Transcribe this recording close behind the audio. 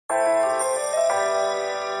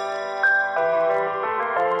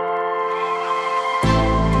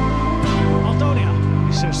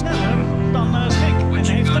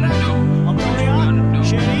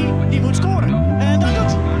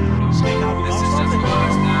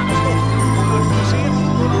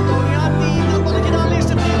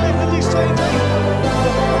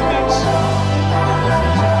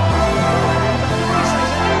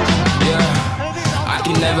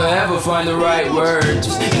find the right words,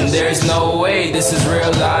 and there's no way this is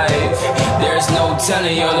real life. There's no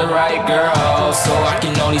telling you're the right girl, so I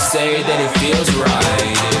can only say that it feels right.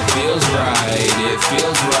 It feels right, it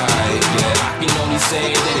feels right. Yeah, I can only say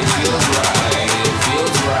that it feels right. It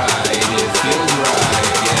feels right, it feels right.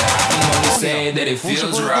 Yeah, I can only say that it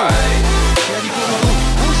feels right.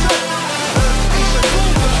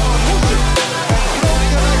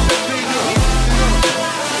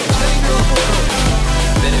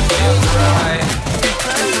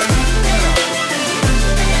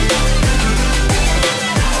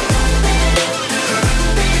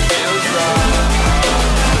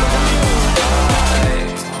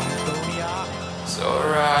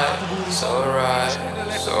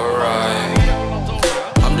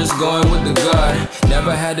 Going with the gut,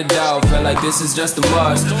 never had a doubt, felt like this is just a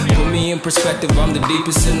must. Put me in perspective, I'm the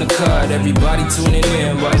deepest in the cut. Everybody tuning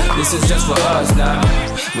in, but this is just for us now.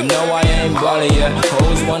 We know I ain't ballin' yet,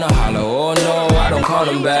 hoes wanna holler, oh no, I don't call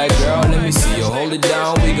them back. Girl, let me see you hold it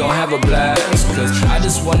down, we gon' have a blast. Cause I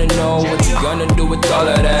just wanna know what you gonna do with all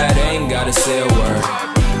of that. Ain't gotta say a word,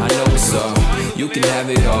 I know what's up, you can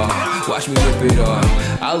have it all. Watch me rip it off,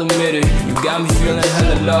 I'll admit it, you got me feeling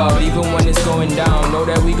hella love. Even when it's going down, know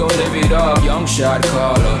that we gon' live it up. Young shot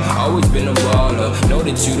caller, always been a baller. Know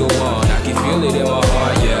that you the one, I can feel it in my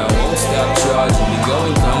heart. Yeah, I won't stop charging, we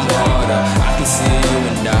going come harder. I can see you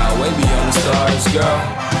and I, way beyond the stars, girl.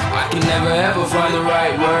 I can never ever find the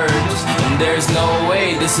right words, and there's no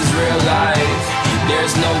way this is real life.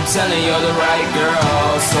 There's no telling you're the right girl,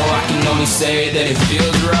 so I can only say that it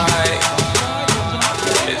feels right.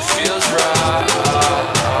 It feels right.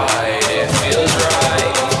 It feels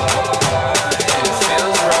right. It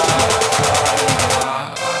feels right.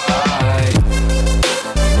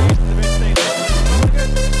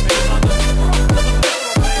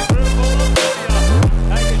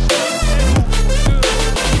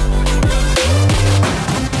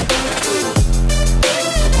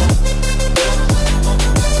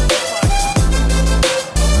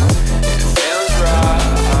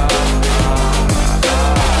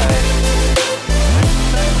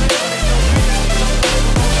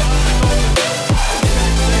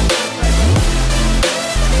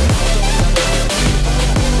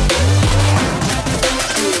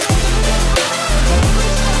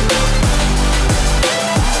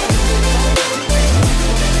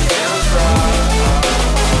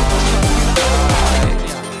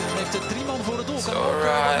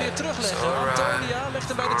 Antonia legt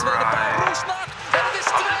hem bij de tweede paal. Roesnak. En het is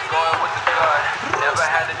 2-0. Kijken.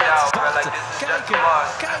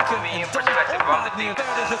 En dan omlaat nu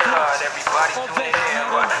werden geklopt. Op weg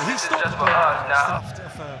naar een historische straf.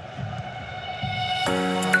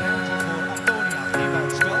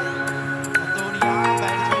 Antonia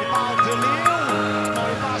bij de tweede paal. De Leeuw.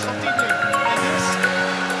 Mooie paas van Tietling. En dus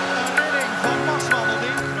een redding van Masman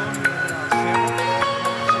erin.